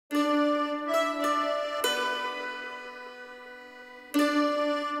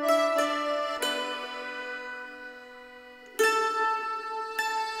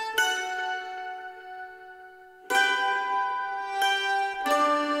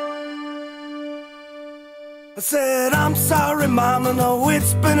I said, I'm sorry, Mama, no,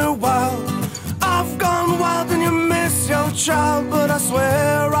 it's been a while. I've gone wild and you miss your child, but I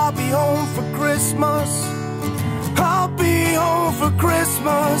swear I'll be home for Christmas. I'll be home for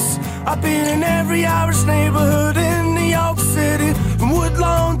Christmas. I've been in every Irish neighborhood in New York City, from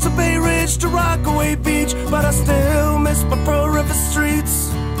Woodlawn to Bay Ridge to Rockaway Beach, but I still miss my Pearl River streets.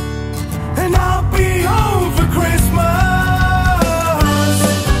 And I'll be home for Christmas.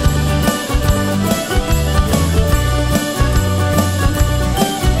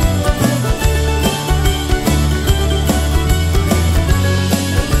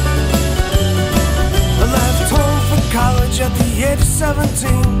 At the age of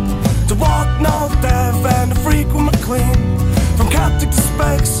 17, to walk North Ave and to frequent McLean. From Coptic to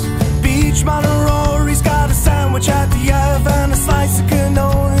Specs, Beach, Monterey's got a sandwich at the Ave and a slice of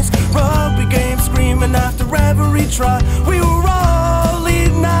cannolis. Rugby game screaming after every try. We were all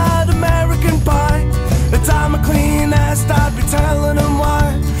eating that American pie. The time McLean asked, I'd be telling him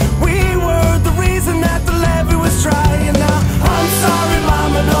why. We were the reason that the levee was dry. And now I'm sorry,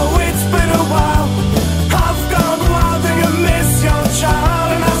 Mama, no, it's been a while. I've gone wild and you miss your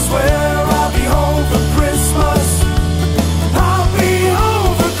child, and I swear I'll be home for Christmas. I'll be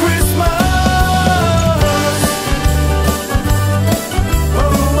home for Christmas.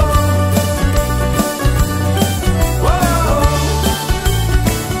 Whoa, whoa. Whoa.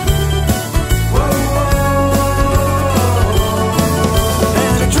 Whoa, whoa.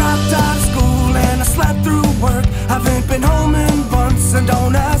 And I dropped out of school and I slept through work. Haven't been home in months and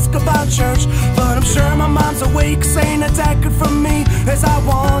don't ask about church, but I'm sure my mom's awake saying a decade from me as I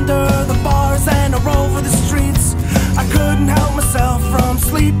wander the bars and I rover the streets. I couldn't help myself from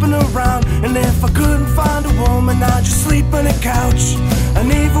sleeping around, and if I couldn't find a woman, I'd just sleep on a couch. And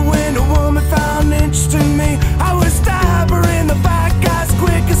even when a woman found interest in me, I would stab her in the back as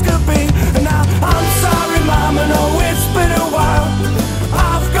quick as could be. And now I'm sorry, Mama, no, it's been a while.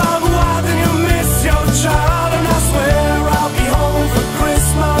 I've gone wild and you miss your child, and I swear I'll be home for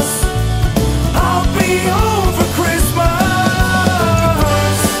Christmas. I'll be home for Christmas.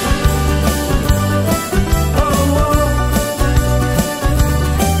 Oh, whoa.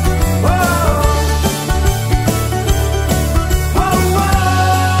 Whoa. Whoa, whoa.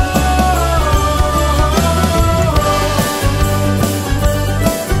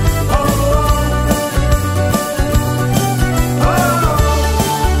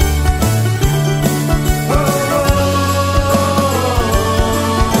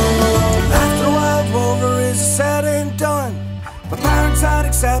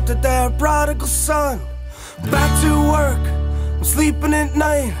 Accepted their prodigal son. Back to work, I'm sleeping at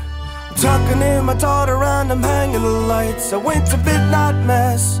night, tucking in my daughter and I'm hanging the lights. I went to midnight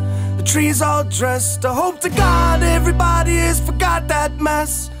mass, the trees all dressed. I hope to God everybody has forgot that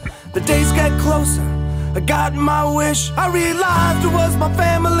mess. The days get closer, I got my wish. I realized it was my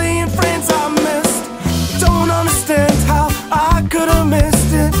family and friends I missed. I don't understand how I could have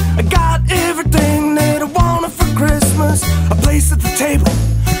missed it. I got everything that I wanted for Christmas. A place at the table,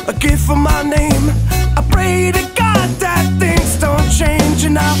 a gift for my name. I pray to God that things don't change.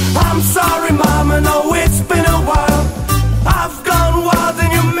 And now I'm sorry.